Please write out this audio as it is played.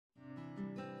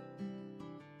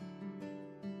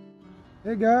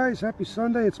Hey guys, happy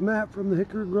Sunday. It's Matt from the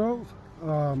Hickory Grove.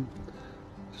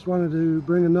 Just wanted to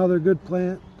bring another good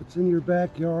plant that's in your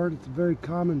backyard. It's a very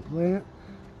common plant,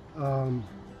 and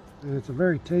it's a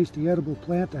very tasty edible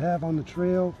plant to have on the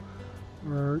trail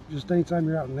or just anytime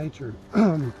you're out in nature.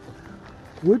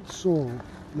 Wood sorrel.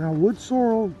 Now wood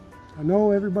sorrel, I know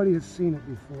everybody has seen it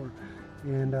before,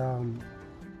 and a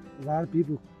lot of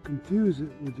people confuse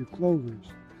it with your clovers.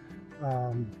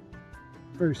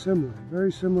 Very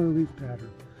similar leaf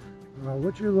pattern.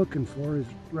 What you're looking for is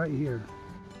right here.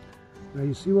 Now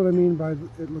you see what I mean by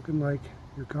it looking like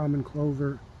your common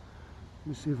clover. Let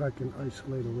me see if I can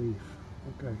isolate a leaf.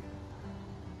 Okay,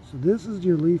 so this is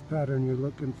your leaf pattern you're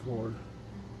looking for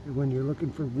when you're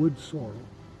looking for wood sorrel.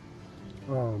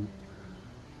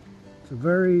 It's a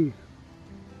very,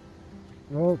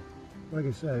 well, like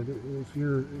I said, if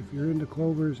you're into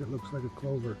clovers, it looks like a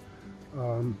clover.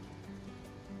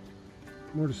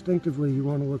 More distinctively, you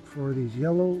want to look for these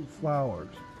yellow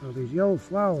flowers. Now these yellow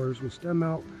flowers will stem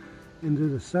out into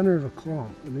the center of a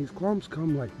clump, and these clumps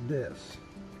come like this.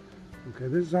 Okay,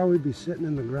 this is how we'd be sitting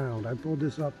in the ground. I pulled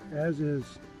this up as is,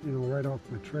 right off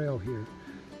my trail here,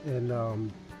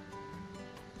 and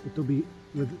it'll be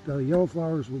the yellow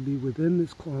flowers will be within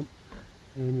this clump,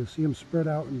 and you'll see them spread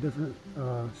out in different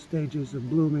stages of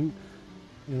blooming,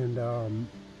 and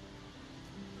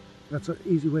that's an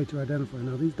easy way to identify.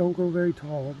 Now these don't grow very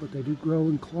tall, but they do grow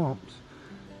in clumps.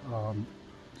 So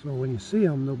when you see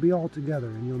them, they'll be all together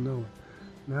and you'll know it.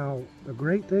 Now the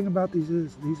great thing about these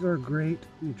is these are a great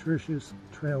nutritious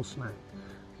trail snack.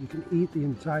 You can eat the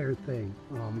entire thing.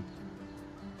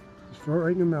 Just throw it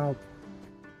right in your mouth.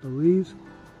 The leaves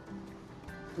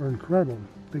are incredible.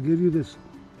 They give you this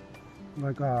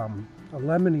like a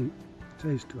lemony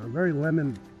taste to it, a very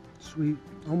lemon sweet,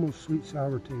 almost sweet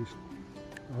sour taste.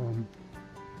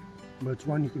 But it's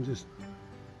one you can just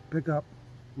pick up,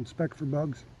 inspect for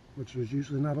bugs, which there's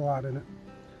usually not a lot in it,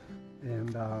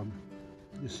 and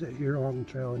just sit here along the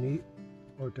trail and eat,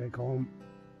 or take home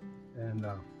and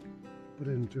put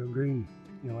it into a green,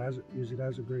 use it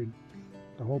as a green.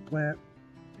 The whole plant,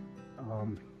 I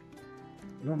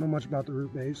don't know much about the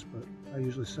root base, but I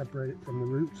usually separate it from the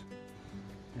roots,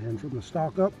 and from the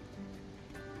stalk up,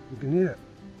 you can eat it.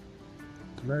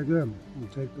 It's very good. You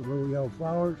take the little yellow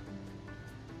flowers,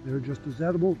 they're just as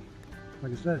edible.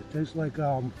 Like I said, it tastes like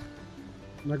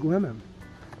lemon.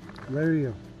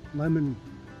 Very lemon,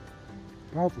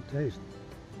 powerful taste.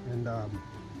 And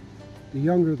the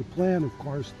younger the plant, of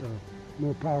course, the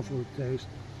more powerful the taste.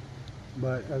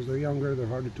 But as they're younger, they're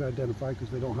harder to identify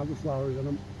because they don't have the flowers in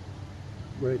them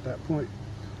right at that point.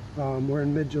 We're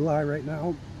in mid-July right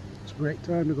now. It's a great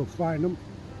time to go find them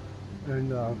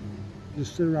and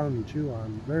just sit around and chew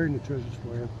on. Very nutritious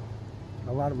for you.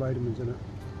 A lot of vitamins in it.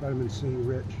 Vitamin C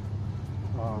rich.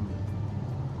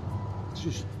 It's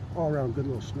just all around good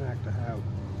little snack to have.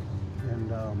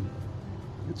 And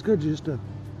it's good just to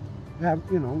have,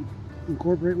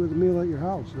 incorporate with a meal at your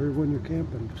house or when you're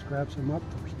camping. Just grab some up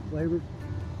for some flavor.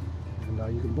 And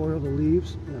you can boil the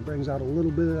leaves, and it brings out a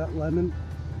little bit of that lemon.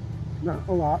 Not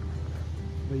a lot,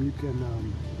 but you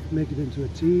can make it into a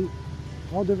tea.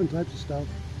 All different types of stuff.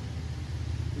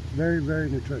 It's very, very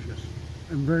nutritious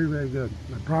and very, very good.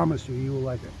 I promise you, you will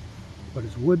like it. But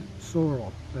it's wood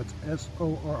sorrel. That's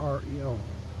S-O-R-R-E-L.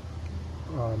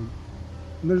 And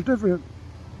there's different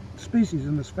species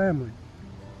in this family,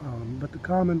 but the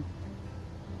common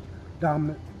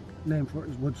dominant name for it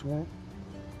is wood sorrel.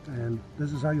 And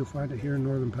this is how you'll find it here in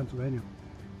northern Pennsylvania.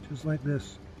 Just like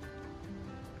this.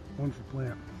 Wonderful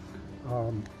plant.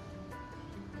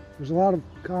 There's a lot of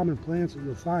common plants that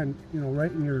you'll find,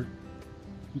 right in your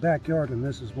backyard, and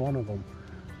this is one of them.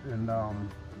 And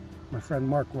my friend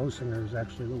Mark Losinger is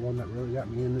actually the one that really got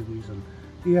me into these, and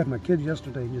he had my kids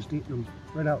yesterday just eating them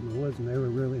right out in the woods, and they were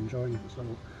really enjoying it. So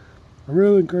I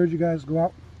really encourage you guys to go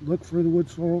out, look for the wood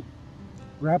sorrel,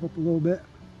 wrap up a little bit,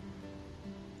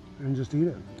 and just eat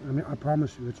it. I mean, I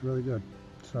promise you, it's really good.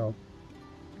 So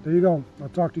there you go. I'll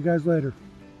talk to you guys later.